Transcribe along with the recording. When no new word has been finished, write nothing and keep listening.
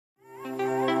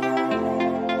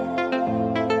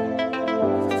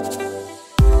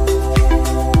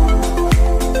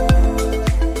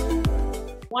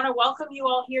welcome you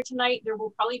all here tonight. There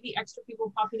will probably be extra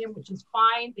people popping in, which is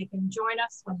fine. They can join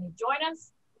us when they join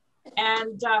us.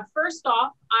 And first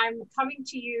off, I'm coming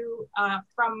to you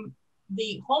from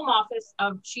the home office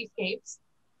of Shescapes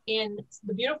in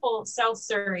the beautiful South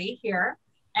Surrey here.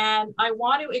 And I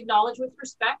want to acknowledge with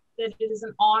respect that it is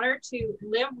an honor to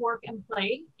live, work, and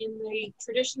play in the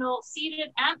traditional ceded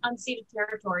and unceded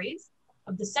territories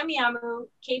of the Semiahmoo,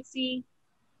 Katzie,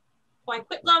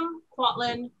 Kway-quit-lum,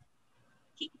 Kwantlen,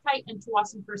 Kite, and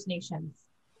Tswawwassen First Nations.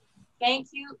 Thank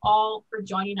you all for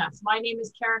joining us. My name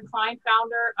is Karen Klein,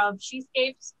 founder of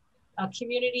Shescapes, a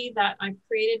community that I've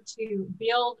created to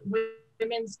build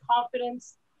women's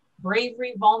confidence,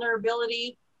 bravery,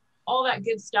 vulnerability, all that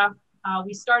good stuff.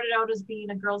 We started out as being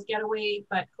a girls' getaway,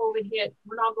 but COVID hit.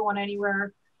 We're not going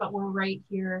anywhere, but we're right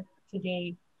here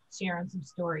today sharing some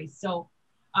stories. So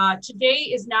today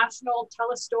is National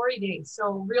Tell a Story Day.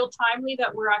 So real timely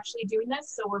that we're actually doing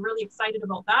this. So we're really excited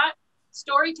about that.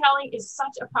 Storytelling is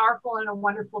such a powerful and a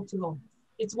wonderful tool.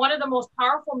 It's one of the most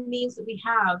powerful means that we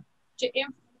have to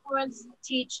influence,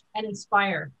 teach, and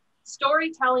inspire.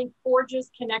 Storytelling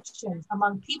forges connections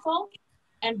among people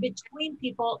and between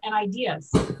people and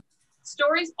ideas.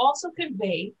 Stories also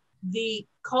convey the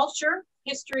culture,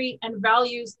 history, and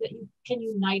values that can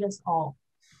unite us all.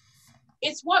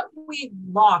 It's what we've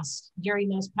lost during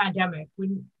this pandemic.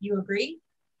 Wouldn't you agree?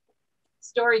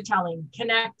 Storytelling,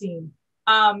 connecting,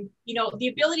 the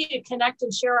ability to connect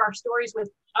and share our stories with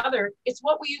others. It's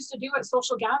what we used to do at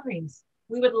social gatherings.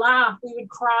 We would laugh, we would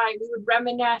cry, we would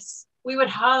reminisce, we would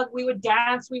hug, we would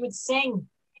dance, we would sing,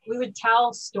 we would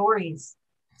tell stories.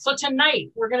 So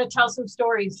tonight, we're going to tell some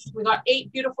stories. We got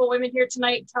 8 beautiful women here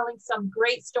tonight telling some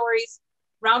great stories.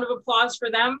 Round of applause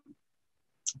for them.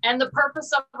 And the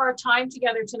purpose of our time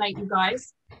together tonight, you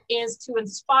guys, is to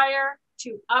inspire,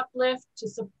 to uplift, to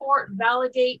support,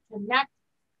 validate, connect,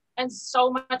 and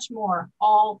so much more,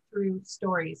 all through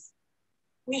stories.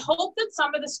 We hope that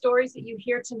some of the stories that you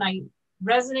hear tonight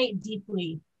resonate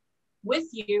deeply with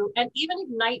you and even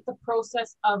ignite the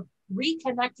process of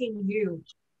reconnecting you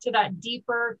to that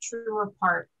deeper, truer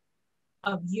part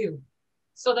of you.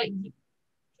 So that,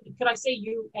 could I say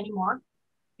you anymore?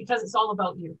 Because it's all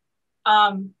about you.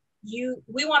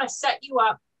 We want to set you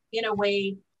up in a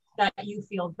way that you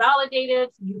feel validated,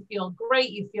 you feel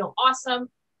great, you feel awesome,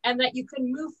 and that you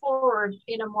can move forward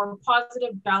in a more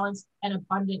positive, balanced, and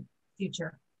abundant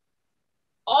future.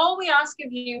 All we ask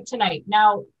of you tonight,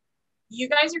 now, you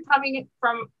guys are coming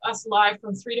from us live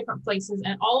from 3 different places,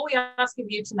 and all we ask of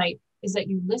you tonight is that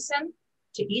you listen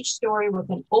to each story with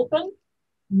an open,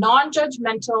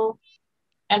 non-judgmental,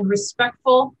 and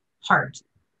respectful heart.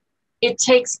 It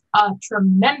takes a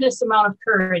tremendous amount of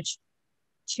courage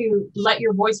to let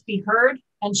your voice be heard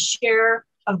and share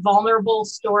a vulnerable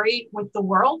story with the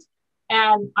world.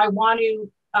 And I want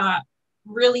to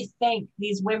really thank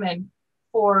these women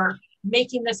for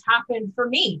making this happen for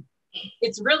me.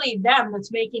 It's really them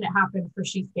that's making it happen for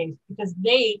Shescapes, because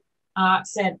they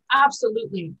said,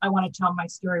 absolutely, I want to tell my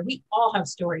story. We all have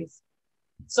stories.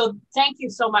 So thank you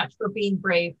so much for being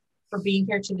brave, for being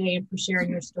here today, and for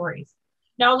sharing your stories.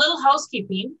 Now, a little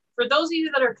housekeeping. For those of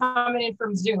you that are coming in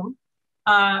from Zoom,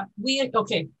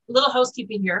 little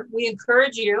housekeeping here. We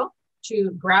encourage you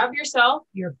to grab yourself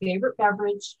your favorite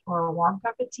beverage or a warm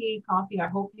cup of tea, coffee. I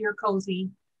hope you're cozy,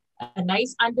 a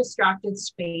nice undistracted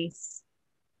space,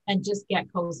 and just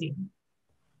get cozy.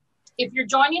 If you're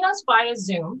joining us via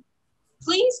Zoom,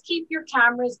 please keep your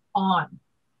cameras on.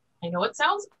 I know it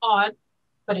sounds odd,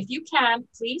 but if you can,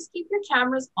 please keep your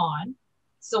cameras on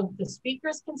so the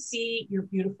speakers can see your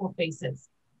beautiful faces.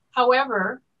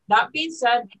 However, that being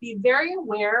said, be very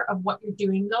aware of what you're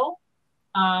doing though,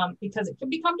 because it can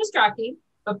become distracting,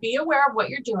 but be aware of what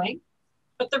you're doing.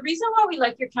 But the reason why we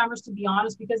like your cameras to be on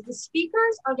is because the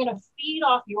speakers are going to feed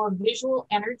off your visual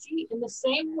energy in the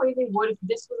same way they would if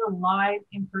this was a live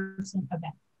in-person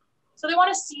event. So they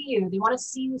want to see you. They want to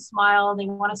see you smile. They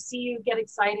want to see you get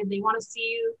excited. They want to see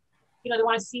you, they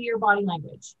want to see your body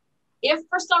language. If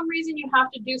for some reason you have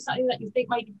to do something that you think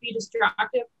might be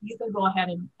distractive, you can go ahead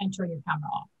and turn your camera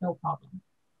off, no problem.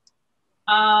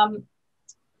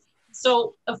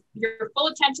 So your full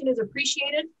attention is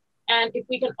appreciated. And if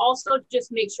we can also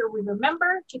just make sure we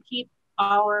remember to keep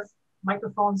our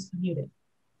microphones muted.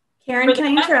 Karen, can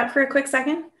I interrupt for a quick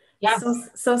second? Yes.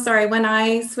 So sorry, when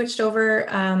I switched over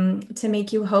to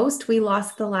make you host, we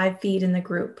lost the live feed in the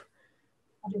group.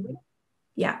 Oh, did we?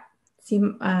 Yeah.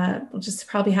 So we'll just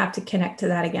probably have to connect to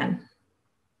that again.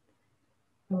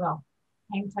 Well,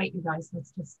 hang tight, you guys.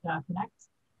 Let's just connect.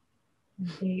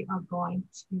 They are going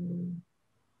to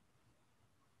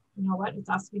you know what, it's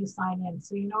asked me to sign in.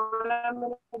 So you know what I'm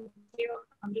going to do?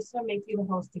 I'm just going to make you the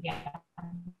host again.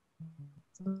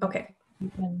 So okay.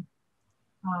 You can,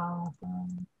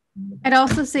 I'd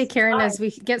also say, Karen, as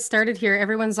we get started here,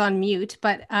 everyone's on mute,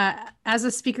 but as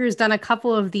a speaker who's done a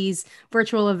couple of these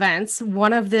virtual events,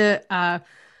 one of the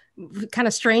kind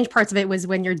of strange parts of it was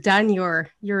when you're done your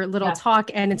little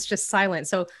talk and it's just silent.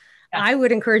 So I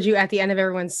would encourage you at the end of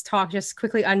everyone's talk, just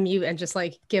quickly unmute and just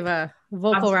like give a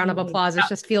vocal round of applause. It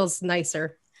just feels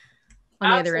nicer on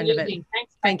the other end of it.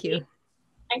 Thanks, Thank you.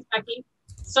 Thanks, Becky.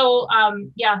 So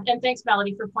yeah, and thanks,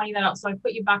 Melody, for pointing that out. So I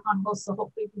put you back on host, so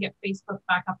hopefully we can get Facebook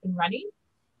back up and running.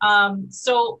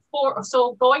 So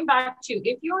going back to,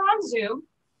 if you're on Zoom,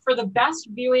 for the best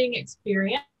viewing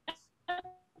experience,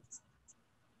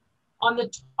 on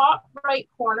the top right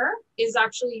corner is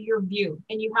actually your view,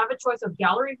 and you have a choice of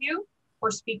gallery view or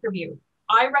speaker view.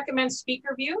 I recommend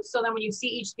speaker view, so then when you see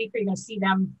each speaker, you're going to see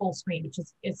them full screen, which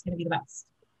is it's going to be the best.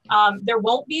 There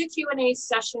won't be a Q&A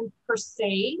session per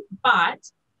se, but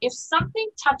if something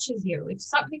touches you, if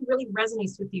something really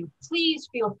resonates with you, please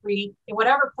feel free, in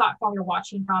whatever platform you're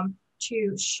watching from,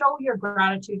 to show your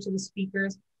gratitude to the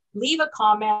speakers. Leave a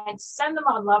comment, send them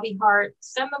a lovey heart,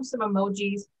 send them some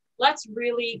emojis. Let's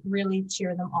really, really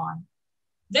cheer them on.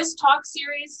 This talk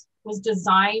series was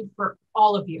designed for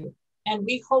all of you, and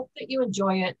we hope that you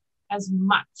enjoy it as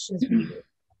much as we do.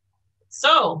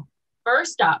 So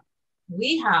first up,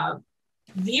 we have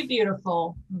the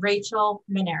beautiful Rachel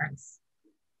Menares.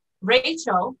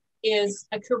 Rachel is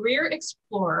a career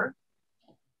explorer,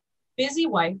 busy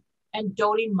wife, and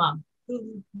doting mom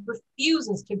who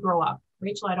refuses to grow up.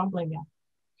 Rachel, I don't blame you.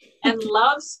 And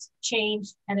loves change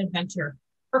and adventure.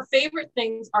 Her favorite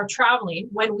things are traveling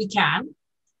when we can,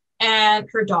 and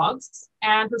her dogs,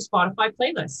 and her Spotify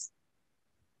playlists.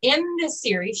 In this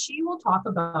series, she will talk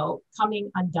about coming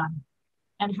undone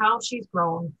and how she's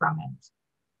grown from it.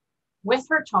 With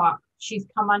her talk, She's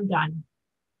Come Undone.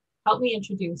 Help me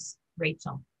introduce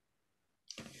Rachel.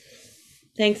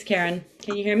 Thanks, Karen.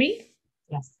 Can you hear me?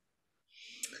 Yes.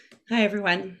 Hi,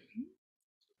 everyone.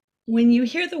 When you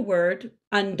hear the word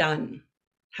undone,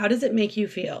 how does it make you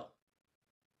feel?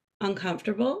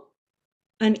 Uncomfortable?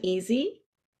 Uneasy?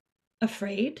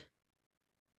 Afraid?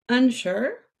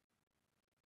 Unsure?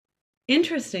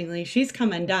 Interestingly, She's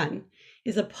Come Undone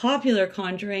is a popular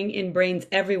conjuring in brains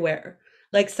everywhere,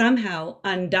 like somehow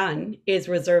undone is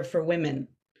reserved for women.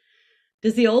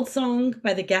 Does the old song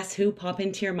by the Guess Who pop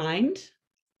into your mind?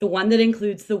 The one that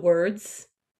includes the words,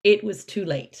 "It was too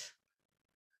late."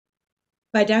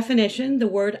 By definition, the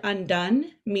word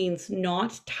undone means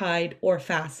not tied or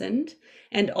fastened,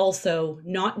 and also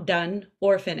not done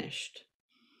or finished.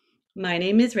 My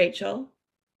name is Rachel.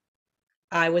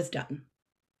 I was done.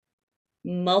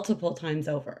 Multiple times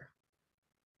over.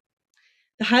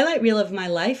 The highlight reel of my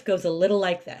life goes a little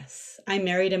like this. I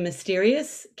married a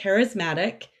mysterious,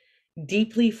 charismatic,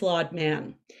 deeply flawed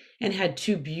man and had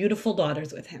 2 beautiful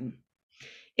daughters with him.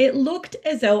 It looked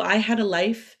as though I had a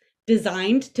life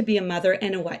designed to be a mother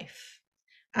and a wife.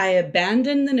 I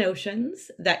abandoned the notions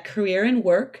that career and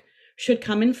work should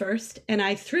come in first, and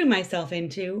I threw myself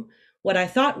into what I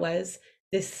thought was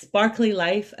this sparkly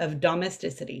life of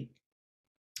domesticity.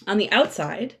 On the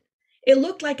outside, it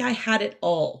looked like I had it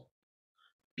all.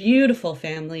 Beautiful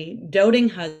family, doting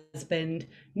husband,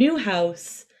 new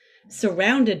house,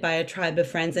 surrounded by a tribe of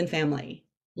friends and family.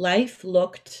 Life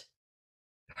looked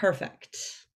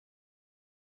perfect.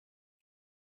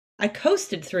 I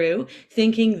coasted through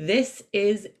thinking this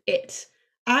is it.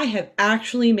 I have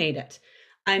actually made it.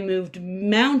 I moved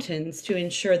mountains to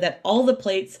ensure that all the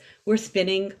plates were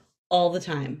spinning all the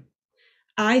time.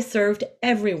 I served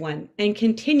everyone and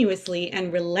continuously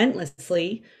and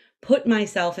relentlessly put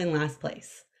myself in last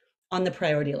place on the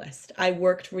priority list. I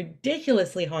worked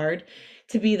ridiculously hard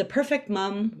to be the perfect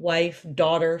mom, wife,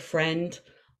 daughter, friend,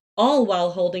 all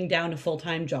while holding down a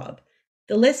full-time job.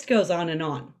 The list goes on and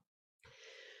on.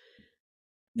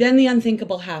 Then the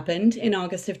unthinkable happened in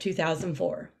August of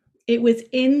 2004. It was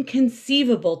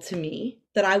inconceivable to me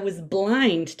that I was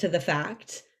blind to the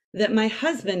fact that my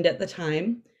husband at the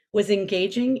time was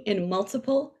engaging in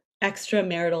multiple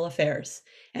extramarital affairs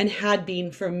and had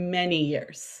been for many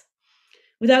years.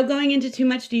 Without going into too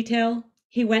much detail,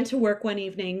 he went to work one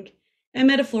evening and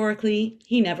metaphorically,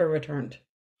 he never returned.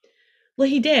 Well,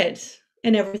 he did,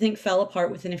 and everything fell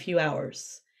apart within a few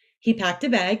hours. He packed a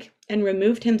bag and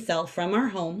removed himself from our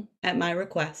home at my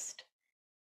request.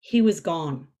 He was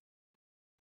gone.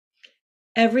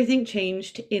 Everything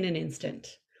changed in an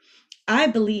instant. I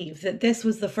believe that this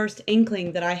was the first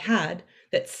inkling that I had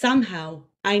that somehow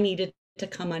I needed to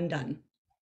come undone.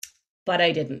 But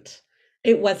I didn't.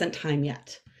 It wasn't time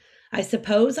yet. I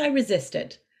suppose I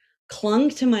resisted, clung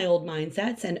to my old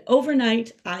mindsets, and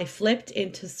overnight I flipped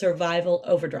into survival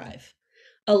overdrive.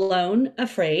 Alone,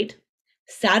 afraid,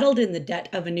 saddled in the debt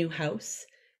of a new house,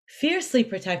 fiercely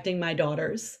protecting my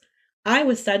daughters, I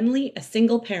was suddenly a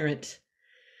single parent.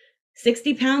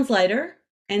 60 pounds lighter,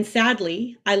 and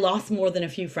sadly, I lost more than a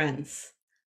few friends.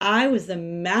 I was the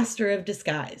master of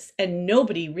disguise, and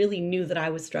nobody really knew that I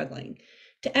was struggling.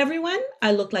 To everyone,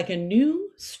 I looked like a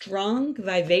new, strong,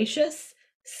 vivacious,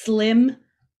 slim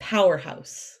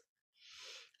powerhouse.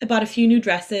 I bought a few new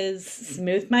dresses,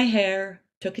 smoothed my hair,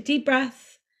 took a deep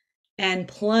breath, and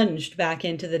plunged back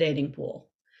into the dating pool.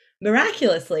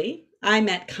 Miraculously, I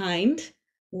met kind,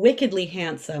 wickedly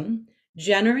handsome,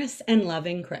 generous, and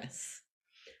loving Chris.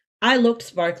 I looked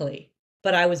sparkly,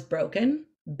 but I was broken,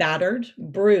 battered,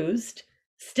 bruised,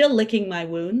 still licking my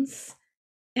wounds,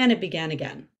 and it began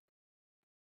again.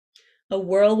 A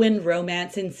whirlwind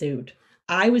romance ensued.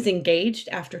 I was engaged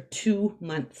after 2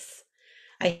 months.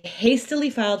 I hastily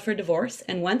filed for divorce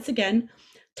and once again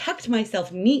tucked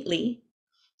myself neatly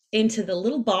into the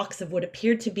little box of what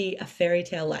appeared to be a fairy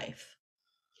tale life.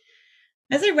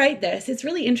 As I write this, it's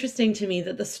really interesting to me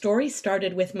that the story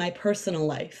started with my personal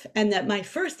life and that my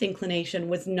first inclination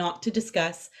was not to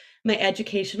discuss my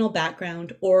educational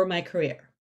background or my career.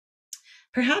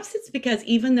 Perhaps it's because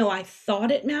even though I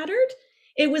thought it mattered,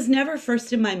 it was never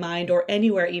first in my mind or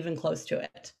anywhere even close to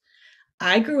it.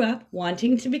 I grew up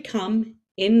wanting to become,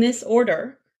 in this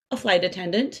order, a flight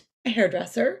attendant, a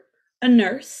hairdresser, a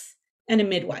nurse, and a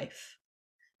midwife.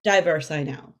 Diverse, I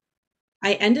know.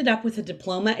 I ended up with a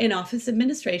diploma in office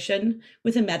administration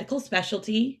with a medical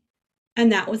specialty,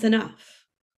 and that was enough.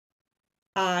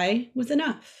 I was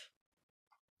enough.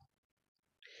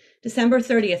 December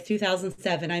 30th,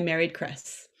 2007, I married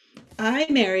Chris. I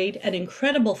married an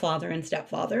incredible father and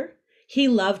stepfather. He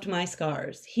loved my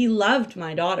scars. He loved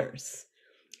my daughters.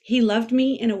 He loved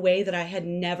me in a way that I had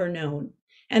never known.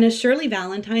 And as Shirley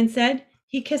Valentine said,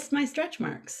 he kissed my stretch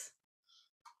marks.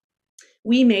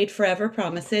 We made forever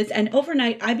promises, and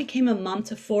overnight I became a mom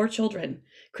to 4 children.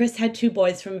 Chris had 2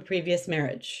 boys from a previous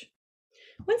marriage.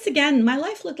 Once again, my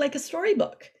life looked like a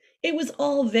storybook. It was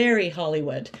all very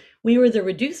Hollywood. We were the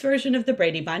reduced version of the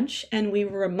Brady Bunch, and we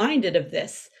were reminded of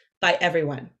this by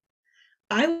everyone.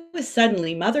 I was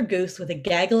suddenly Mother Goose with a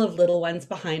gaggle of little ones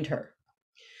behind her.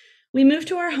 We moved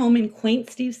to our home in quaint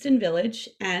Steveston Village,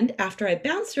 and after I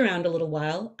bounced around a little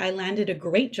while, I landed a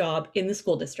great job in the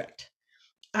school district.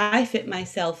 I fit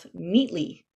myself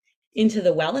neatly into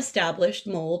the well-established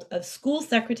mold of school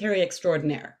secretary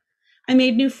extraordinaire. I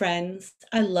made new friends.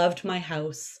 I loved my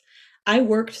house. I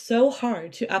worked so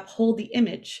hard to uphold the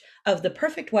image of the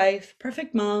perfect wife,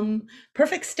 perfect mom,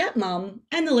 perfect stepmom,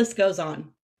 and the list goes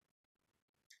on.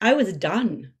 I was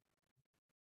done.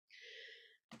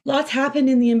 Lots happened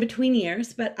in the in-between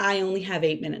years, but I only have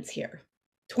 8 minutes here.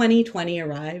 2020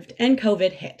 arrived and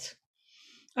COVID hit.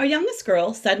 Our youngest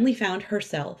girl suddenly found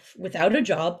herself without a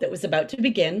job that was about to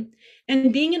begin,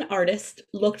 and being an artist,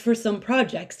 looked for some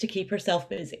projects to keep herself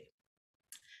busy.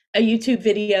 A YouTube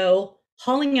video,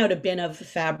 hauling out a bin of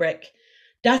fabric,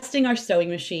 dusting our sewing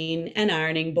machine and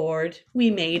ironing board, we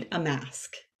made a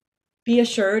mask. Be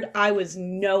assured, I was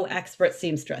no expert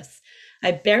seamstress.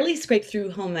 I barely scraped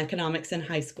through home economics in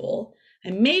high school.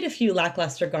 I made a few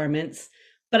lackluster garments,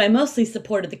 but I mostly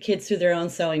supported the kids through their own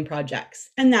sewing projects,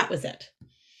 and that was it.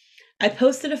 I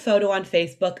posted a photo on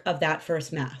Facebook of that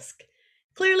first mask.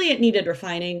 Clearly it needed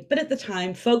refining, but at the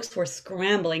time, folks were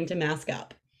scrambling to mask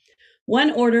up.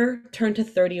 1 order turned to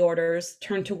 30 orders,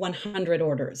 turned to 100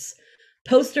 orders.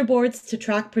 Poster boards to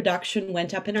track production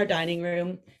went up in our dining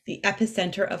room, the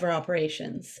epicenter of our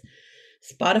operations.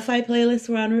 Spotify playlists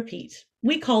were on repeat.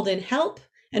 We called in help,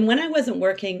 and when I wasn't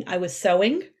working, I was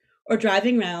sewing or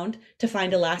driving around to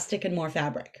find elastic and more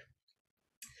fabric.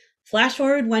 Flash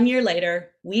forward 1 year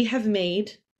later, we have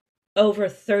made over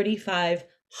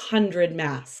 3,500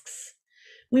 masks.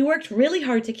 We worked really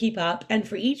hard to keep up, and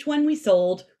for each one we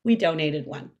sold, we donated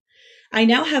one. I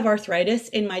now have arthritis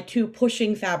in my 2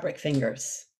 pushing fabric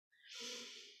fingers.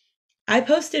 I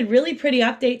posted really pretty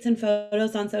updates and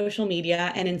photos on social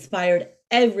media and inspired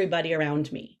everybody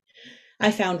around me.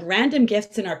 I found random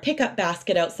gifts in our pickup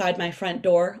basket outside my front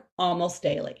door almost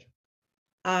daily.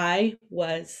 I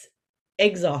was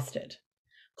exhausted,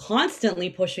 constantly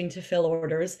pushing to fill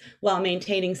orders while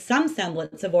maintaining some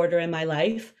semblance of order in my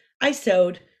life. I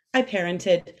sewed, I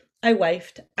parented, I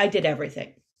wifed, I did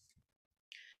everything.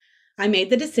 I made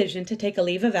the decision to take a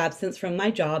leave of absence from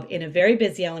my job in a very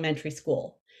busy elementary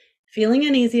school. Feeling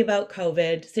uneasy about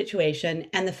COVID situation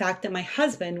and the fact that my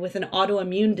husband with an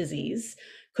autoimmune disease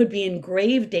could be in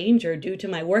grave danger due to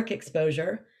my work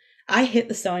exposure, I hit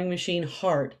the sewing machine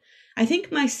hard. I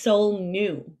think my soul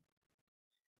knew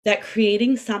that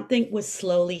creating something was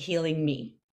slowly healing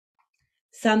me.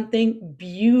 Something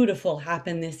beautiful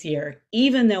happened this year,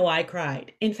 even though I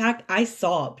cried. In fact, I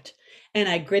sobbed and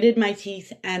I gritted my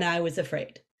teeth and I was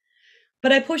afraid.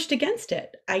 But I pushed against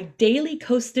it. I daily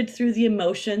coasted through the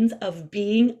emotions of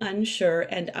being unsure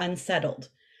and unsettled.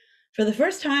 For the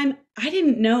first time, I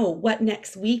didn't know what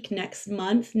next week, next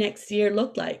month, next year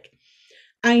looked like.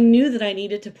 I knew that I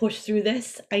needed to push through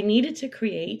this. I needed to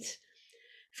create.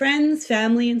 Friends,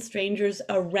 family, and strangers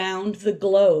around the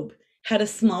globe had a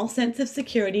small sense of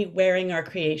security wearing our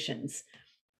creations.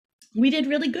 We did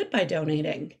really good by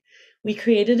donating. We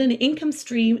created an income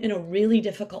stream in a really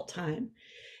difficult time.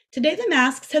 Today, the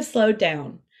masks have slowed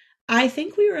down. I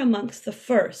think we were amongst the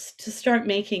first to start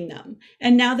making them,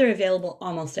 and now they're available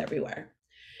almost everywhere.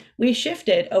 We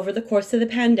shifted over the course of the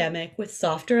pandemic with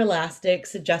softer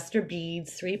elastics, adjuster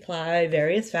beads, 3-ply,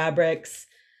 various fabrics.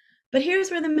 But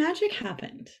here's where the magic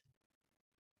happened.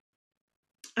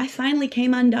 I finally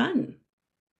came undone.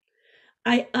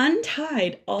 I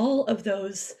untied all of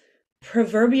those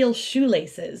proverbial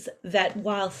shoelaces that,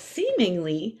 while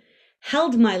seemingly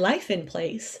held my life in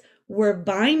place, were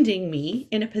binding me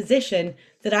in a position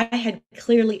that I had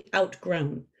clearly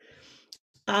outgrown.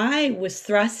 I was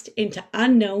thrust into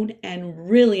unknown and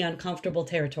really uncomfortable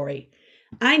territory.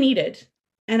 I needed,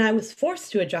 and I was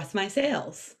forced to adjust my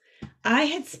sails. I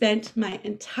had spent my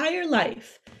entire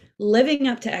life living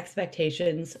up to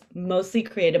expectations, mostly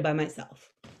created by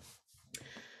myself.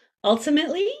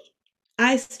 Ultimately,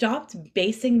 I stopped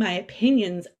basing my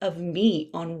opinions of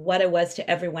me on what I was to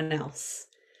everyone else.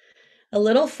 A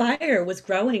little fire was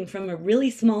growing from a really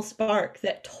small spark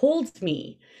that told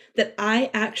me that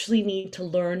I actually need to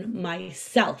learn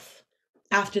myself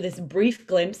after this brief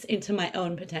glimpse into my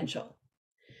own potential.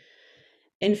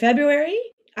 In February,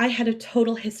 I had a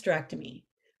total hysterectomy.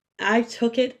 I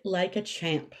took it like a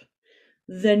champ.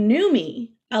 The new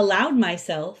me allowed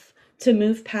myself to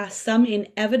move past some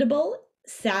inevitable,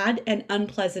 sad, and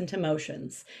unpleasant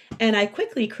emotions, and I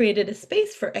quickly created a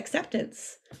space for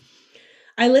acceptance.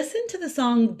 I listened to the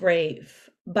song Brave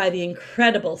by the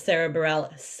incredible Sarah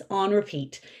Bareilles on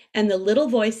repeat, and the little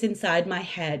voice inside my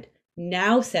head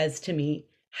now says to me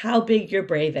how big your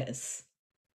brave is.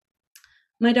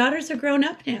 My daughters are grown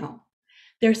up now.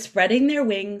 They're spreading their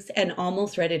wings and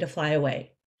almost ready to fly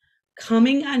away.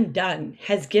 Coming undone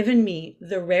has given me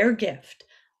the rare gift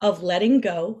of letting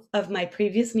go of my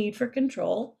previous need for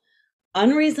control,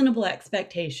 unreasonable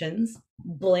expectations,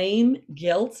 blame,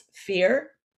 guilt,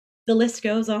 fear. The list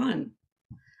goes on.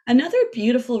 Another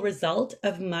beautiful result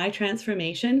of my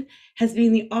transformation has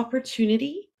been the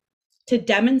opportunity to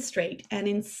demonstrate and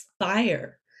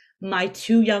inspire my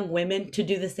 2 young women to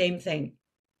do the same thing.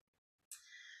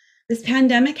 This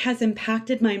pandemic has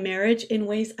impacted my marriage in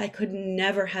ways I could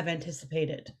never have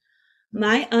anticipated.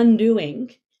 My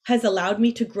undoing has allowed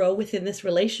me to grow within this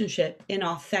relationship in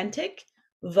authentic,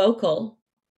 vocal,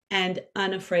 and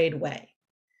unafraid way.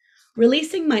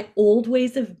 Releasing my old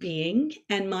ways of being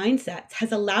and mindsets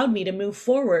has allowed me to move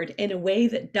forward in a way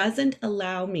that doesn't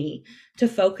allow me to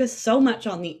focus so much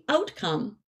on the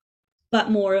outcome,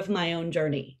 but more of my own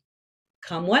journey.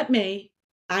 Come what may,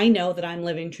 I know that I'm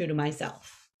living true to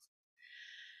myself.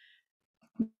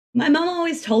 My mom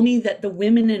always told me that the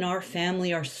women in our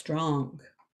family are strong.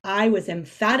 I was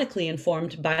emphatically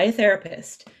informed by a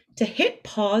therapist to hit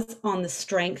pause on the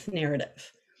strength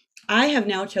narrative. I have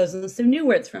now chosen some new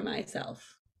words for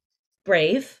myself: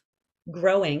 brave,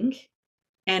 growing,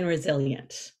 and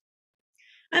resilient.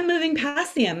 I'm moving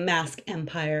past the mask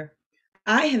empire.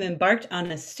 I have embarked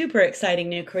on a super exciting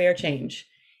new career change.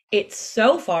 It's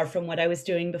so far from what I was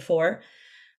doing before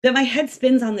that my head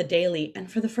spins on the daily, and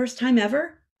for the first time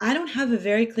ever, I don't have a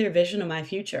very clear vision of my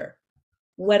future.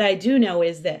 What I do know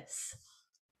is this: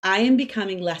 I am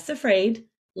becoming less afraid,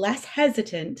 less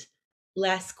hesitant,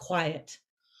 less quiet.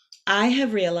 I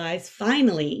have realized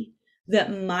finally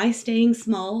that my staying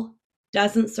small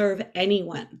doesn't serve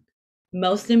anyone,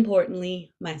 most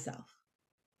importantly, myself.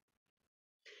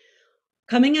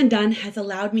 Coming undone has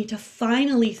allowed me to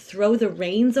finally throw the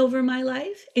reins over my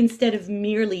life instead of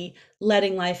merely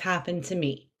letting life happen to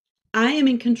me. I am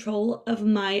in control of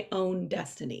my own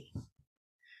destiny.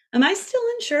 Am I still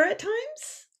unsure at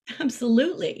times?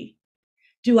 Absolutely.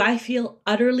 Do I feel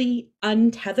utterly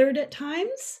untethered at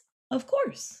times? Of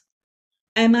course.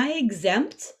 Am I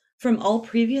exempt from all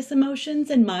previous emotions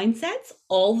and mindsets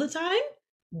all the time?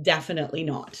 Definitely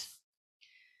not.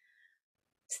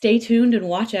 Stay tuned and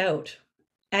watch out.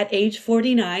 At age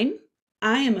 49,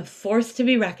 I am a force to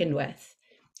be reckoned with.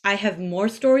 I have more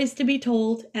stories to be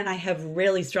told, and I have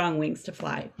really strong wings to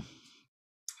fly.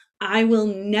 I will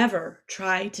never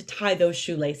try to tie those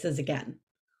shoelaces again,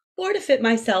 or to fit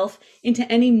myself into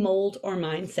any mold or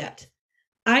mindset.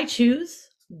 I choose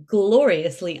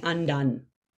gloriously undone.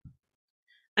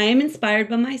 I am inspired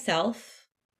by myself.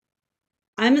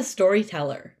 I'm a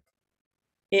storyteller.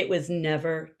 It was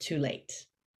never too late.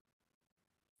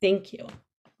 Thank you.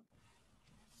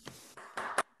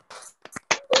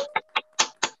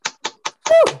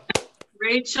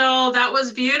 Rachel, that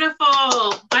was beautiful.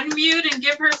 Unmute and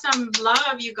give her some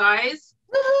love, you guys.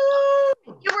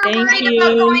 You were worried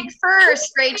about going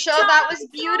first, Rachel. That was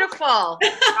beautiful.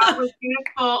 That was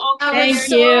beautiful. Okay. Thank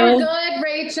you. So good,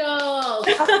 Rachel.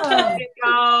 There you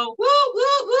go. Woo,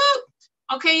 woo, woo.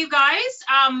 Okay, you guys,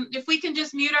 if we can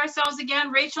just mute ourselves again.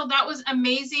 Rachel, that was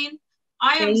amazing.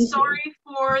 I am sorry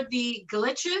for the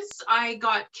glitches. I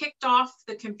got kicked off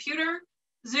the computer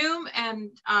Zoom, and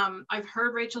I've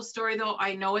heard Rachel's story though.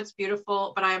 I know it's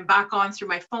beautiful, but I am back on through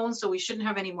my phone, so we shouldn't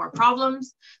have any more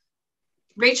problems.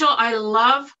 Rachel, I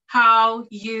love how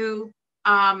you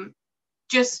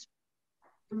just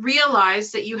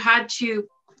realized that you had to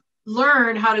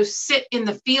learn how to sit in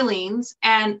the feelings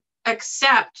and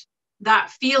accept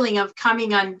that feeling of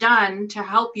coming undone to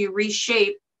help you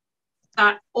reshape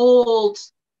that old,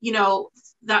 you know,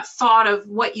 that thought of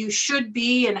what you should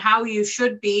be and how you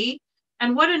should be.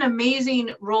 And what an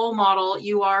amazing role model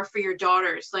you are for your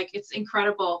daughters. Like, it's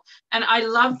incredible. And I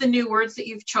love the new words that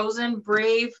you've chosen: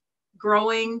 brave,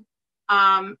 growing,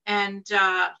 oh,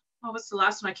 what's the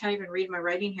last one? I can't even read my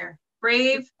writing here.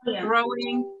 Brave,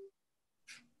 growing.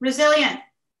 Resilient.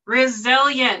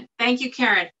 Resilient. Thank you,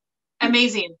 Karen.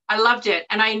 Amazing. I loved it.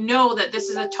 And I know that this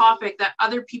is a topic that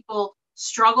other people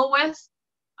struggle with.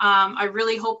 I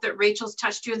really hope that Rachel's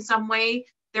touched you in some way.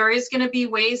 There is going to be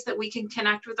ways that we can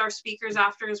connect with our speakers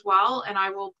after as well, and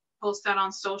I will post that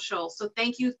on social. So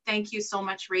thank you so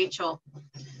much, Rachel.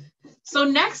 So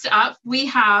next up, we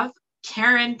have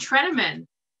Karen Treneman.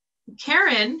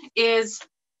 Karen is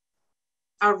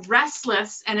a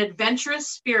restless and adventurous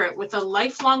spirit with a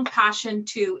lifelong passion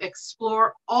to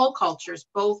explore all cultures,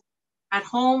 both at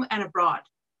home and abroad.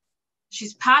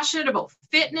 She's passionate about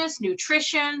fitness,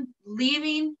 nutrition,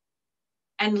 leaving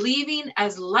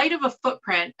as light of a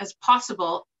footprint as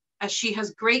possible, as she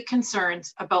has great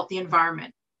concerns about the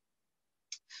environment.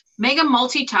 Mega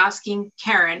multitasking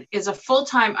Karen is a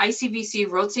full-time ICBC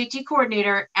road safety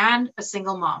coordinator and a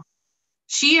single mom.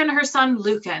 She and her son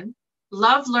Lucan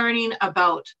love learning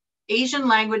about Asian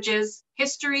languages,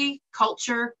 history,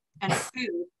 culture, and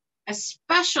food,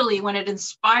 especially when it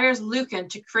inspires Lucan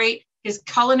to create his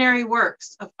culinary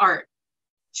works of art.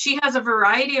 She has a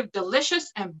variety of delicious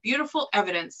and beautiful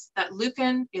evidence that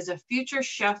Lucan is a future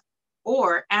chef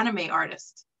or anime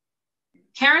artist.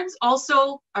 Karen's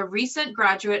also a recent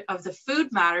graduate of the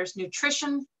Food Matters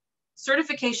Nutrition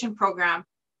Certification Program,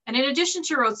 and in addition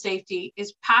to road safety,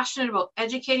 is passionate about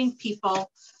educating people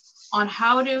on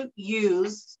how to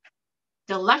use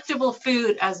delectable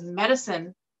food as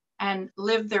medicine and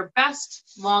live their best,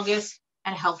 longest,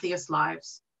 and healthiest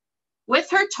lives.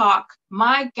 With her talk,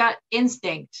 My Gut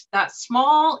Instinct, that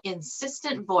small,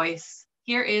 insistent voice,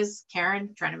 here is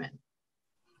Karen Treneman.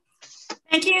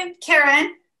 Thank you,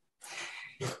 Karen.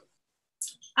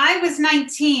 I was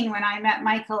 19 when I met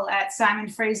Michael at Simon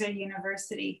Fraser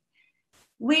University.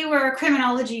 We were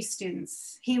criminology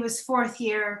students. He was fourth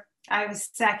year, I was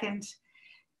second.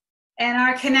 And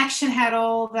our connection had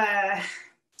all the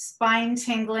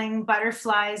spine-tingling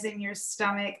butterflies in your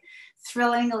stomach,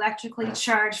 thrilling electrically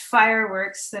charged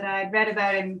fireworks that I'd read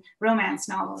about in romance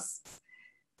novels.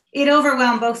 It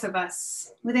overwhelmed both of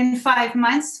us. Within 5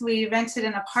 months, we rented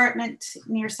an apartment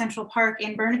near Central Park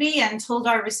in Burnaby and told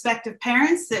our respective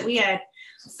parents that we had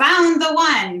found the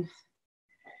one.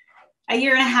 A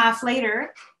year and a half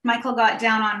later, Michael got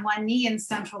down on one knee in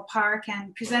Central Park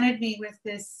and presented me with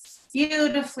this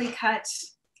beautifully cut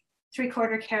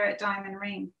 3/4 carat diamond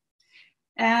ring.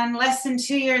 And less than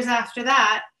 2 years after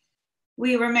that,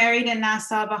 we were married in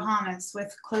Nassau, Bahamas,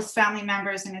 with close family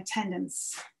members in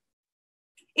attendance.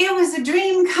 It was a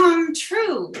dream come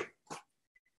true.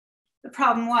 The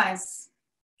problem was,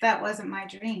 that wasn't my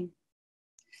dream.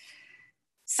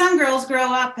 Some girls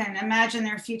grow up and imagine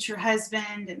their future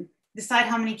husband and decide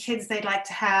how many kids they'd like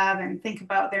to have and think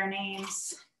about their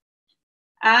names.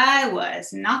 I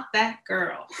was not that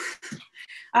girl.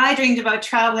 I dreamed about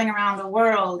traveling around the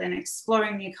world and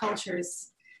exploring new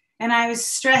cultures. And I was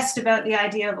stressed about the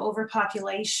idea of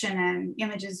overpopulation and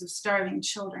images of starving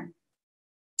children.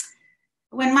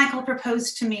 When Michael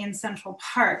proposed to me in Central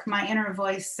Park, my inner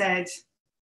voice said,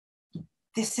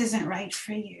 "This isn't right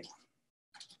for you."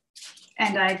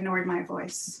 and I ignored my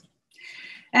voice.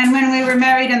 And when we were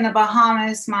married in the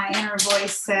Bahamas, my inner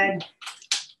voice said,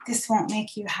 "This won't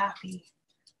make you happy."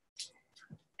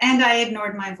 And I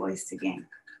ignored my voice again.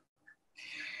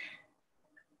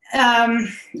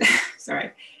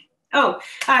 Sorry.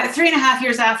 3.5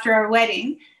 years after our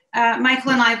wedding,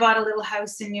 Michael and I bought a little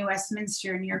house in New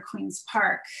Westminster near Queen's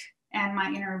Park. And my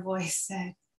inner voice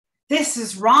said, "This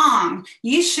is wrong.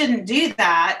 You shouldn't do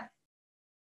that."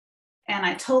 And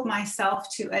I told myself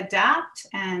to adapt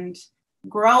and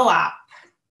grow up.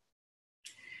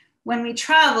 When we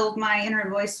traveled, my inner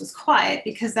voice was quiet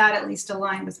because that at least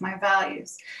aligned with my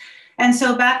values. And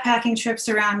so backpacking trips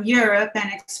around Europe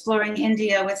and exploring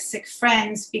India with sick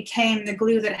friends became the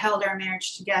glue that held our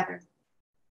marriage together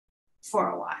for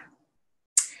a while.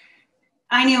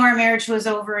 I knew our marriage was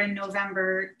over in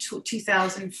November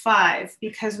 2005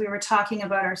 because we were talking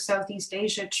about our Southeast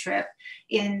Asia trip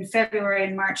in February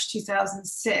and March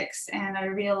 2006, and I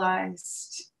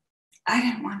realized I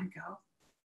didn't want to go.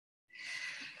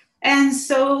 And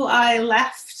so I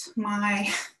left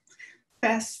my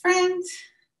best friend,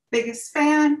 biggest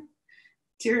fan,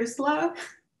 dearest love,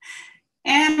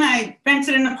 and I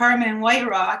rented an apartment in White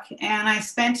Rock, and I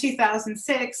spent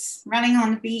 2006 running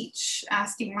on the beach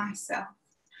asking myself,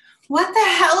 what the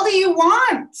hell do you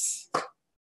want?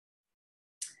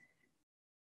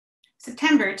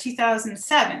 September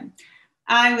 2007,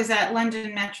 I was at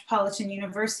London Metropolitan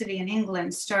University in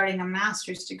England starting a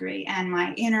master's degree, and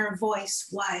my inner voice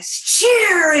was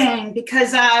cheering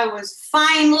because I was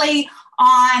finally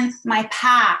on my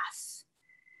path.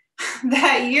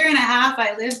 That 1.5 years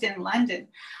I lived in London,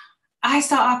 I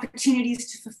saw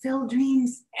opportunities to fulfill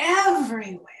dreams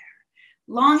everywhere.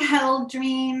 Long-held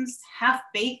dreams,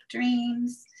 half-baked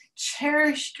dreams,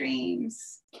 cherished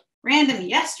dreams, random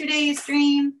yesterday's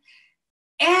dream.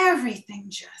 Everything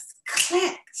just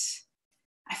clicked.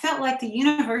 I felt like the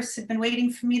universe had been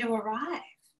waiting for me to arrive.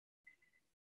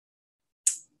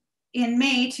 In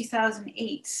May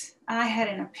 2008, I had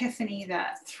an epiphany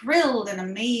that thrilled and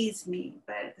amazed me,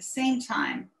 but at the same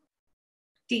time,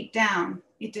 deep down,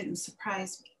 it didn't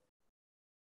surprise me.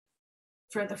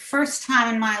 For the first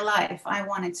time in my life, I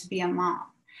wanted to be a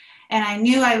mom. And I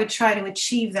knew I would try to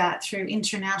achieve that through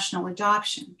international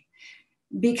adoption,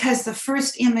 because the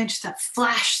first image that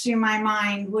flashed through my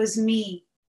mind was me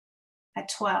at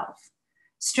 12,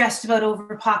 stressed about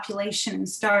overpopulation and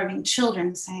starving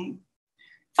children, saying,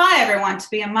 if I ever want to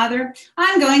be a mother,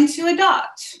 I'm going to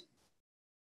adopt.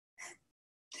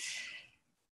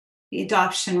 The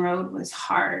adoption road was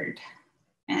hard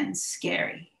and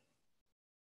scary.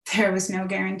 There was no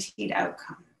guaranteed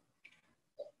outcome.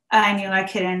 I knew I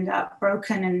could end up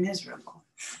broken and miserable.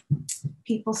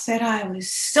 People said I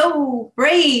was so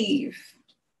brave.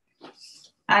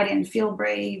 I didn't feel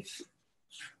brave.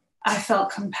 I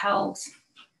felt compelled.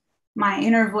 My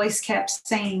inner voice kept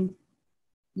saying,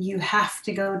 you have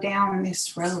to go down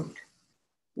this road.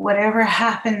 Whatever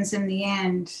happens in the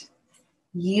end,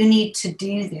 you need to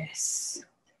do this.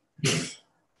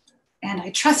 And I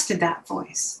trusted that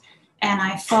voice, and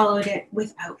I followed it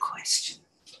without question.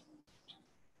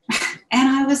 And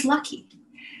I was lucky.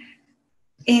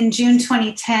 In June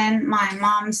 2010, my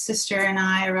mom's sister and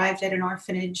I arrived at an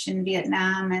orphanage in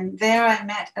Vietnam, and there I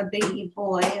met a baby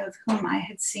boy of whom I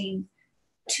had seen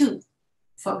 2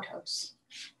 photos.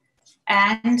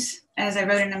 And as I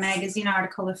wrote in a magazine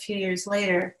article a few years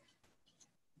later,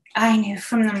 I knew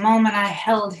from the moment I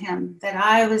held him that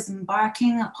I was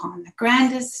embarking upon the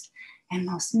grandest and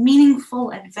most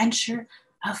meaningful adventure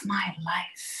of my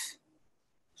life.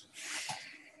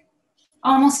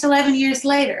 Almost 11 years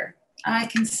later, I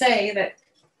can say that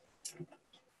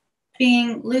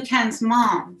being Lucan's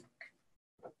mom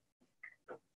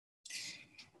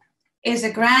is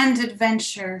a grand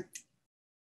adventure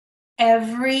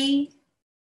every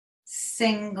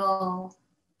single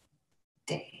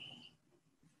day.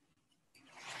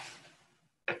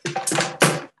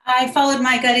 I followed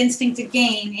my gut instinct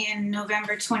again in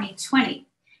November 2020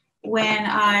 when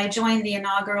I joined the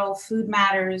inaugural Food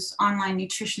Matters online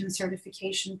nutrition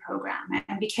certification program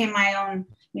and became my own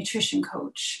nutrition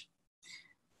coach.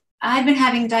 I'd been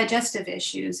having digestive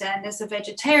issues, and as a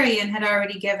vegetarian had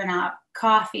already given up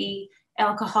coffee,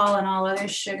 alcohol, and all other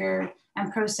sugar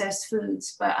and processed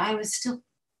foods, but I was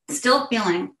still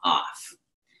feeling off.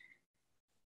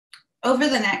 Over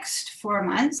the next 4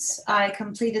 months, I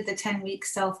completed the 10-week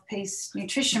self-paced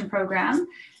nutrition program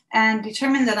and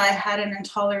determined that I had an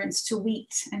intolerance to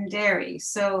wheat and dairy.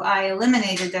 So I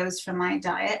eliminated those from my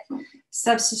diet,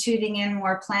 substituting in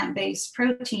more plant-based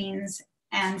proteins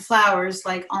and flours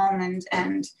like almond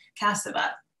and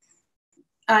cassava.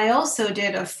 I also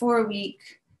did a 4-week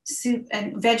soup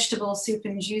and vegetable soup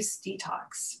and juice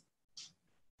detox.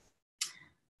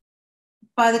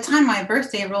 By the time my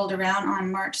birthday rolled around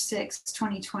on March 6,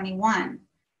 2021,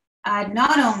 I'd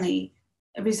not only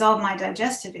resolved my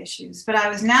digestive issues, but I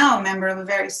was now a member of a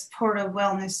very supportive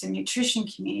wellness and nutrition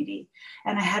community,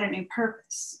 and I had a new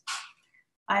purpose.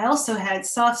 I also had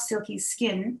soft, silky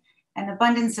skin, an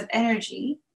abundance of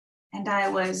energy, and I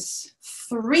was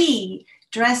 3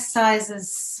 dress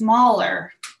sizes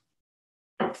smaller.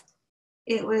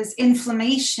 It was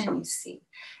inflammation, you see.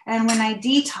 And when I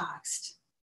detoxed,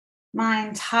 my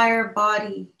entire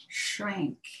body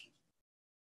shrank.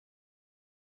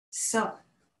 So,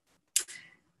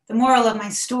 the moral of my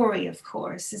story, of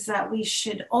course, is that we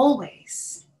should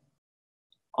always,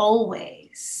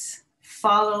 always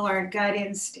follow our gut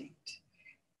instinct.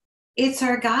 It's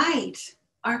our guide,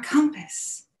 our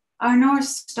compass, our North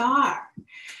Star.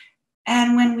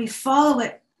 And when we follow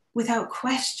it without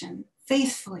question,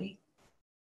 faithfully,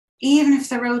 even if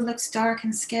the road looks dark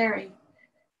and scary,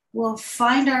 we'll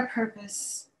find our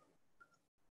purpose,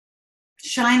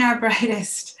 shine our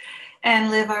brightest,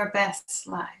 and live our best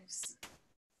lives.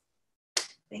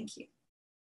 Thank you.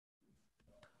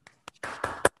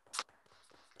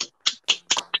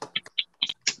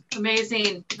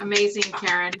 Amazing, amazing,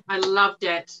 Karen. I loved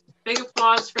it. Big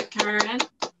applause for Karen.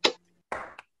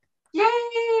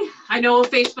 Yay! I know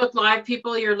Facebook Live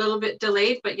people, you're a little bit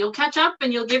delayed, but you'll catch up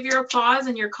and you'll give your applause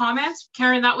and your comments.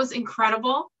 Karen, that was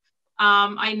incredible.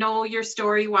 I know your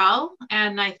story well,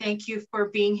 and I thank you for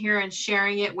being here and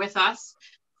sharing it with us.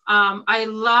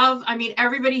 I mean,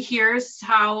 everybody hears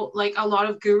how like a lot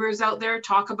of gurus out there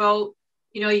talk about,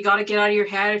 you know, you got to get out of your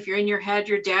head. If you're in your head,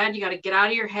 you're dead. You got to get out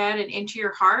of your head and into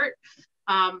your heart.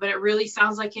 But it really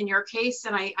sounds like in your case,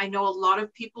 and I know a lot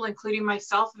of people, including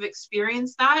myself, have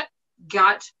experienced that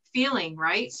gut feeling,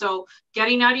 right? So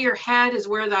getting out of your head is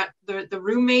where that the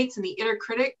roommates and the inner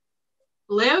critic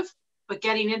live, but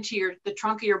getting into the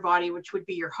trunk of your body, which would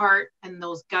be your heart and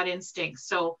those gut instincts.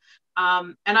 So,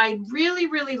 and I really,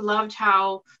 really loved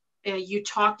how you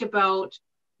talked about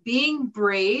being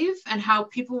brave and how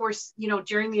people were, you know,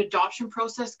 during the adoption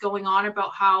process going on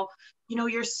about how, you know,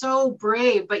 you're so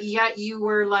brave, but yet you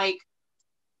were like,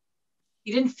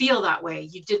 you didn't feel that way.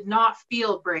 You did not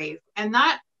feel brave. And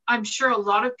that, I'm sure a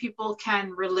lot of people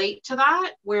can relate to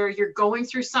that, where you're going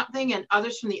through something and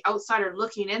others from the outside are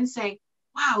looking in saying,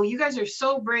 wow, you guys are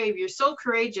so brave. You're so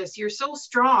courageous. You're so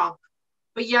strong.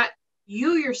 But yet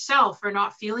you yourself are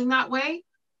not feeling that way.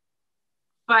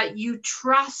 But you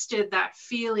trusted that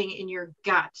feeling in your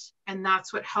gut. And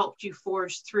that's what helped you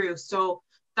forge through. So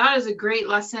that is a great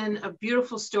lesson, a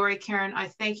beautiful story, Karen. I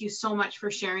thank you so much for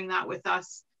sharing that with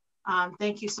us.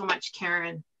 Thank you so much,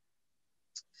 Karen.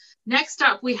 Next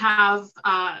up, we have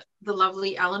the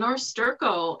lovely Eleanor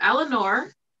Sturko.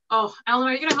 Eleanor, oh,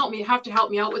 Eleanor, you're going to help me. You have to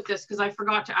help me out with this because I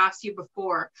forgot to ask you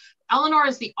before. Eleanor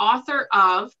is the author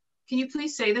of, can you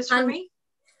please say this for me?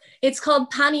 It's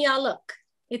called Panialuk.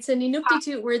 It's an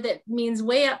Inuktitut word that means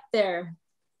way up there.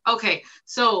 Okay,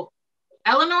 so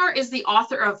Eleanor is the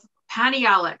author of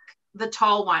Panialuk, the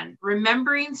Tall One,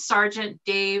 Remembering Sergeant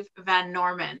Dave Van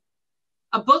Norman,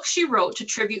 a book she wrote to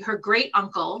tribute her great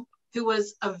uncle, who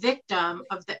was a victim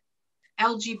of the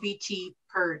LGBT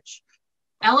purge.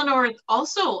 Eleanor is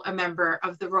also a member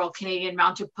of the Royal Canadian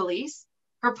Mounted Police.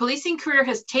 Her policing career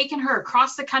has taken her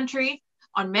across the country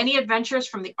on many adventures,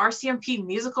 from the RCMP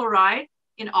musical ride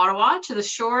in Ottawa to the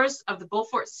shores of the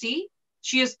Beaufort Sea.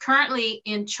 She is currently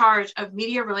in charge of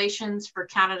media relations for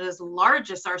Canada's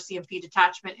largest RCMP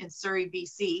detachment in Surrey,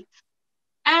 BC.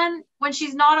 And when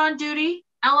she's not on duty,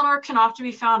 Eleanor can often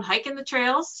be found hiking the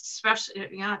trails, especially,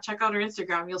 yeah, check out her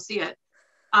Instagram, you'll see it,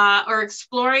 or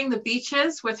exploring the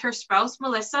beaches with her spouse,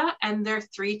 Melissa, and their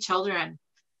 3 children.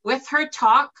 With her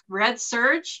talk, Red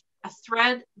Surge, a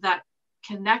thread that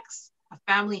connects a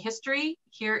family history,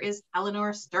 here is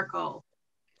Eleanor Sturko.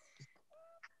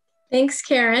 Thanks,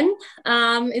 Karen.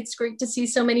 It's great to see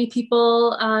so many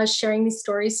people sharing these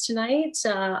stories tonight.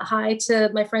 Hi to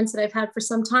my friends that I've had for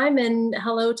some time, and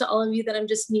hello to all of you that I'm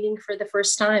just meeting for the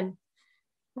first time.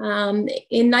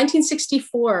 In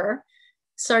 1964,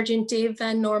 Sergeant Dave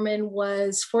Van Norman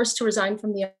was forced to resign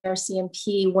from the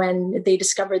RCMP when they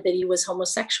discovered that he was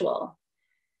homosexual.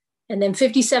 And then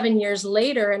 57 years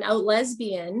later, an out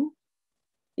lesbian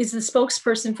is the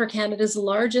spokesperson for Canada's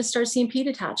largest RCMP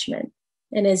detachment.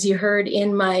 And as you heard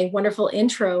in my wonderful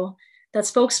intro, that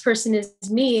spokesperson is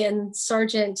me, and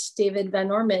Sergeant David Van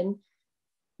Norman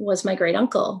was my great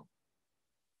uncle.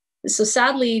 So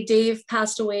sadly, Dave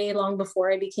passed away long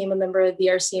before I became a member of the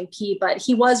RCMP, but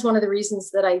he was one of the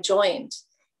reasons that I joined.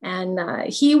 And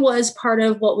he was part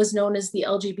of what was known as the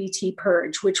LGBT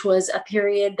purge, which was a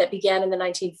period that began in the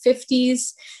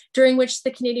 1950s, during which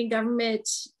the Canadian government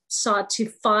sought to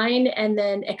find and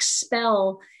then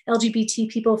expel LGBT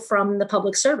people from the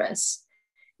public service.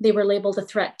 They were labeled a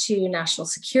threat to national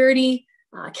security,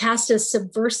 cast as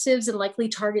subversives and likely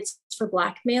targets for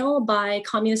blackmail by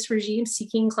communist regimes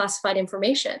seeking classified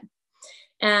information.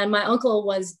 And my uncle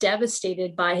was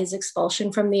devastated by his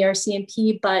expulsion from the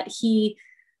RCMP, but he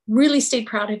really stayed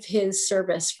proud of his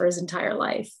service for his entire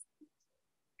life.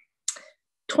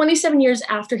 27 years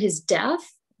after his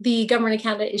death, the government of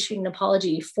Canada issued an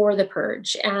apology for the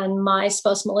purge, and my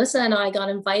spouse Melissa and I got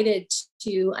invited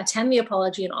to attend the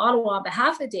apology in Ottawa on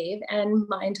behalf of Dave and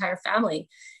my entire family.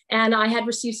 And I had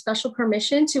received special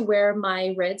permission to wear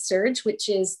my red serge, which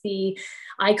is the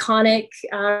iconic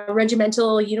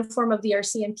regimental uniform of the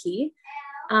RCMP.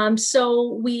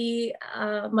 So we,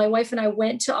 my wife and I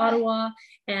went to Ottawa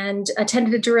and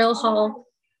attended a drill hall.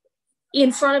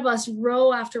 In front of us,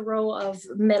 row after row of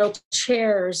metal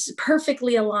chairs,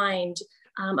 perfectly aligned.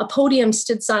 A podium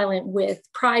stood silent with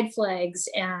pride flags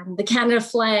and the Canada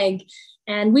flag.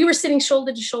 And we were sitting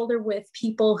shoulder to shoulder with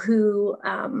people who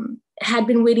had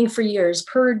been waiting for years,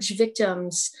 purge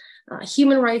victims,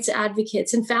 human rights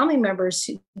advocates, and family members.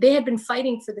 They had been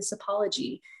fighting for this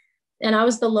apology. And I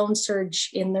was the lone surge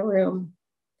in the room.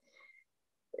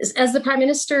 As the Prime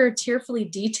Minister tearfully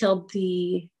detailed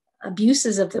the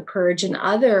abuses of the purge and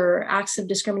other acts of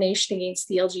discrimination against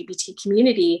the LGBT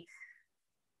community,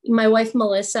 my wife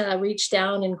Melissa reached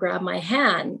down and grabbed my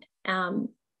hand.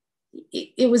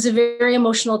 It was a very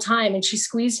emotional time, and she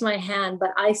squeezed my hand,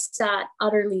 but I sat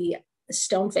utterly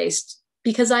stone-faced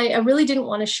because I really didn't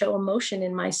want to show emotion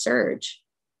in my surge.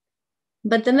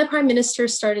 But then the Prime Minister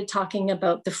started talking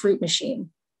about the fruit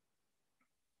machine.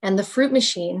 And the fruit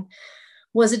machine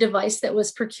was a device that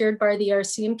was procured by the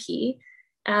RCMP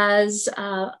as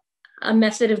a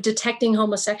method of detecting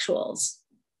homosexuals.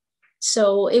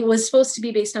 So it was supposed to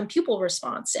be based on pupil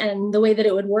response. And the way that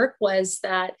it would work was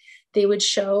that they would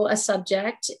show a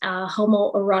subject a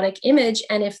homoerotic image,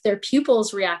 and if their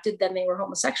pupils reacted, then they were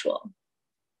homosexual.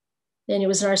 And it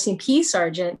was an RCMP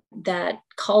sergeant that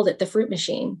called it the fruit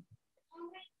machine.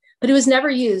 But it was never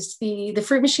used. The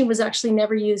fruit machine was actually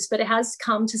never used, but it has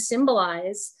come to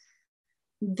symbolize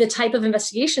the type of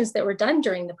investigations that were done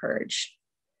during the purge.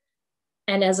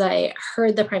 And as I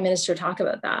heard the Prime Minister talk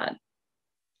about that,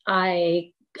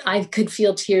 I could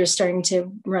feel tears starting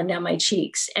to run down my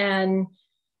cheeks. And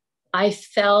I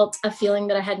felt a feeling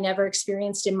that I had never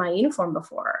experienced in my uniform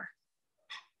before.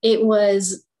 It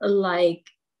was like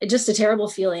just a terrible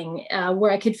feeling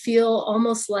where I could feel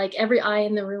almost like every eye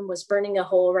in the room was burning a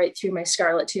hole right through my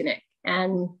scarlet tunic.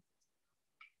 And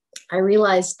I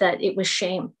realized that it was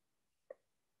shame.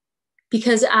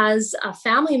 Because as a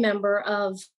family member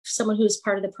of someone who was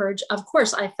part of the purge, of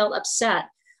course, I felt upset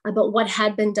about what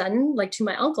had been done, like to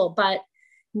my uncle. But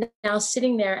now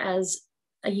sitting there as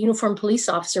a uniformed police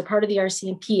officer, part of the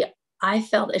RCMP, I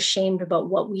felt ashamed about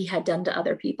what we had done to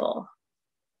other people.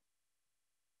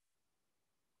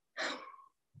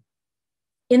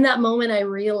 In that moment, I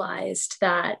realized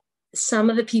that some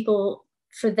of the people,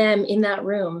 for them in that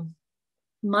room,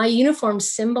 my uniform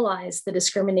symbolized the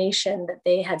discrimination that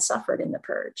they had suffered in the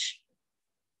purge.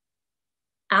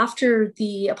 After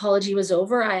the apology was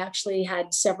over, I actually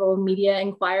had several media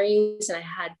inquiries, and I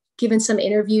had given some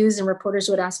interviews, and reporters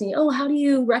would ask me, oh, how do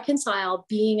you reconcile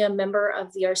being a member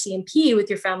of the RCMP with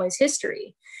your family's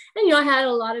history? And, I had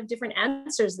a lot of different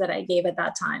answers that I gave at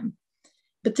that time.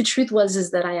 But the truth is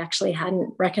that I actually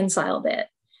hadn't reconciled it.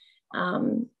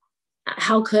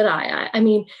 How could I? I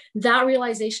mean, that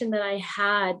realization that I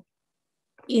had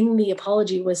in the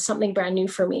apology was something brand new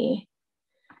for me.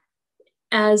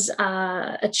 As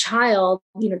a child,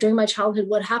 during my childhood,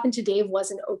 what happened to Dave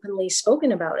wasn't openly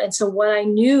spoken about. And so what I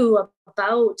knew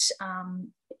about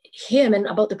him and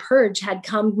about the purge had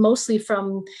come mostly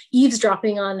from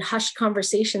eavesdropping on hushed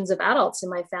conversations of adults in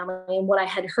my family. And what I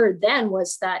had heard then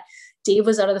was that Dave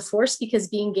was out of the force because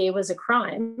being gay was a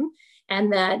crime,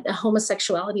 and that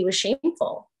homosexuality was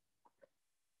shameful.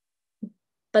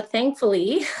 But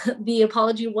thankfully, the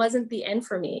apology wasn't the end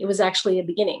for me. It was actually a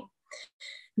beginning,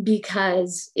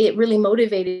 because it really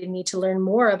motivated me to learn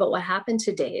more about what happened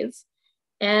to Dave,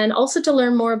 and also to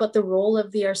learn more about the role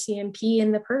of the RCMP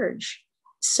in the purge.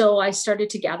 So I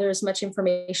started to gather as much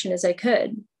information as I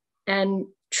could. And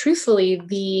truthfully,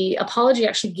 the apology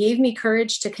actually gave me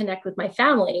courage to connect with my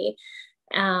family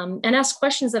and ask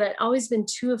questions that I'd always been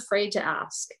too afraid to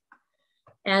ask.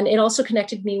 And it also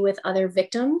connected me with other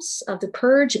victims of the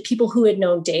purge, people who had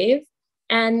known Dave.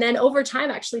 And then over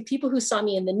time, actually, people who saw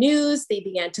me in the news, they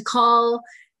began to call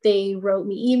They wrote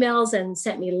me emails and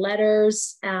sent me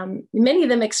letters. Many of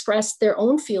them expressed their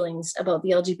own feelings about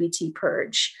the LGBT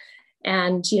purge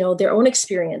and, you know, their own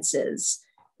experiences.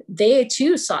 They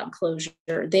too sought closure.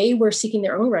 They were seeking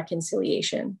their own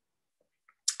reconciliation.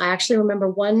 I actually remember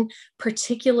one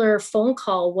particular phone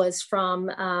call was from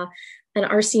an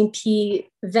RCMP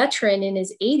veteran in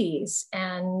his 80s.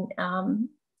 And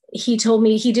he told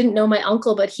me he didn't know my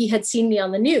uncle, but he had seen me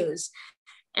on the news.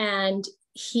 And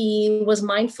he was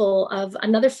mindful of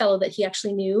another fellow that he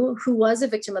actually knew who was a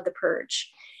victim of the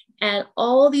purge. And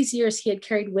all these years he had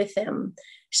carried with him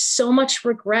so much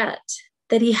regret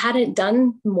that he hadn't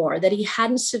done more, that he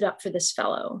hadn't stood up for this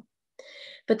fellow.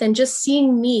 But then just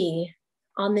seeing me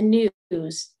on the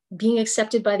news, being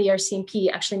accepted by the RCMP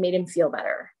actually made him feel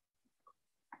better.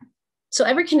 So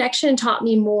every connection taught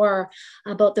me more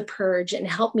about the purge and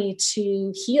helped me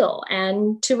to heal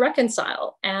and to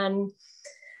reconcile. And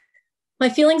my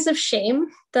feelings of shame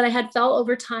that I had felt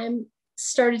over time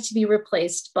started to be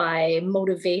replaced by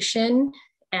motivation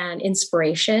and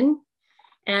inspiration.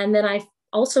 And then I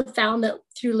also found that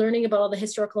through learning about all the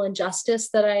historical injustice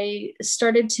that I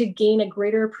started to gain a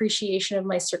greater appreciation of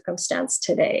my circumstance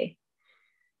today.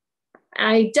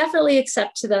 I definitely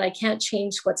accept that I can't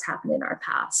change what's happened in our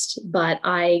past, but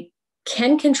I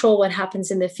can control what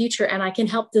happens in the future, and I can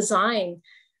help design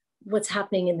what's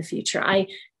happening in the future.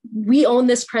 We own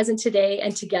this present today,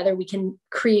 and together we can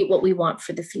create what we want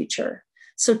for the future.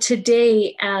 So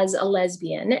today, as a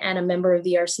lesbian and a member of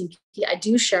the RCMP, I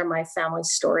do share my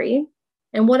family's story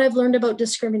and what I've learned about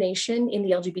discrimination in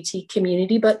the LGBT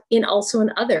community, but also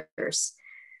in others.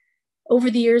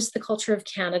 Over the years, the culture of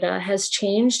Canada has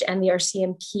changed, and the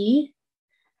RCMP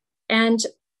and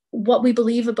what we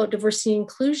believe about diversity and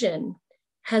inclusion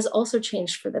has also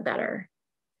changed for the better.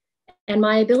 And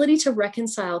my ability to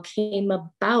reconcile came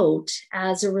about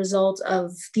as a result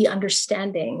of the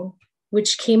understanding,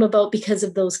 which came about because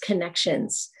of those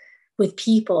connections with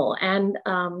people and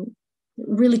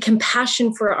really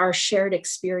compassion for our shared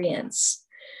experience.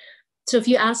 So if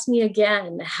you ask me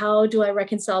again, how do I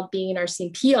reconcile being an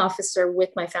RCMP officer with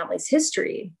my family's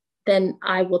history? Then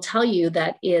I will tell you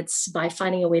that it's by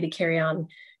finding a way to carry on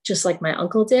just like my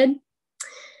uncle did,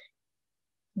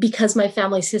 because my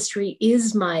family's history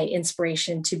is my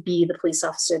inspiration to be the police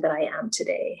officer that I am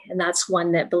today. And that's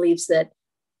one that believes that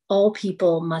all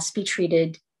people must be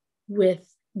treated with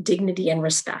dignity and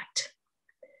respect.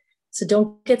 So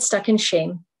don't get stuck in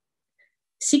shame.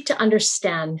 Seek to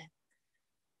understand.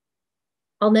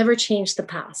 I'll never change the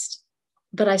past,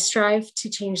 but I strive to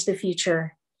change the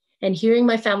future. And hearing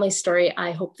my family's story,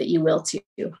 I hope that you will too.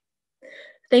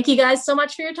 Thank you guys so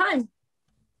much for your time.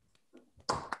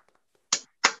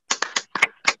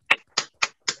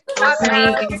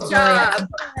 Amazing. Good job.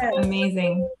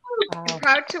 Amazing. Wow. I'm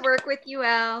proud to work with you,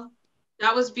 Al.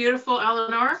 That was beautiful,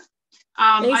 Eleanor.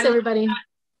 Thanks, everybody.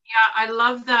 I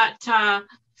love that.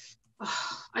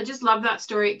 I just love that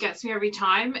story. It gets me every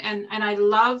time. And I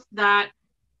love that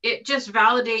it just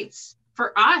validates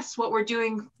for us what we're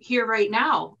doing here right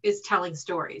now is telling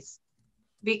stories.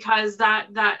 Because that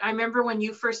I remember when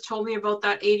you first told me about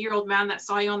that 80-year-old man that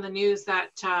saw you on the news that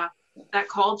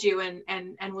called you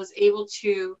and was able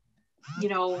to, you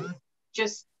know,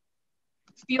 just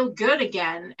feel good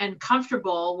again and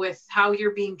comfortable with how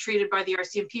you're being treated by the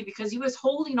RCMP, because he was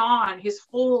holding on his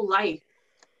whole life,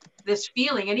 this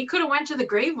feeling, and he could have went to the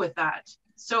grave with that.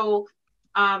 So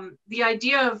the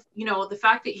idea of, you know, the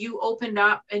fact that you opened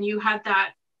up and you had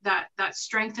that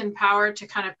strength and power to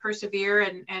kind of persevere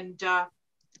and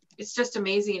it's just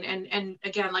amazing. And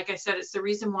again, like I said, it's the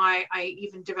reason why I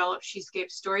even developed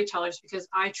Shescapes Storytellers, because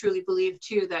I truly believe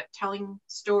too that telling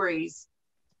stories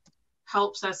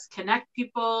helps us connect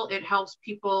people. It helps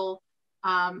people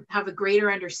have a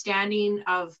greater understanding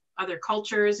of other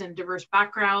cultures and diverse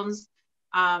backgrounds.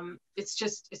 It's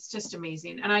just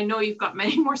amazing. And I know you've got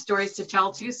many more stories to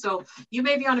tell too, so you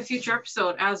may be on a future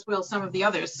episode, as will some of the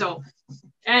others. So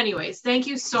anyways, thank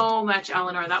you so much,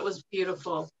 Eleanor. That was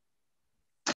beautiful.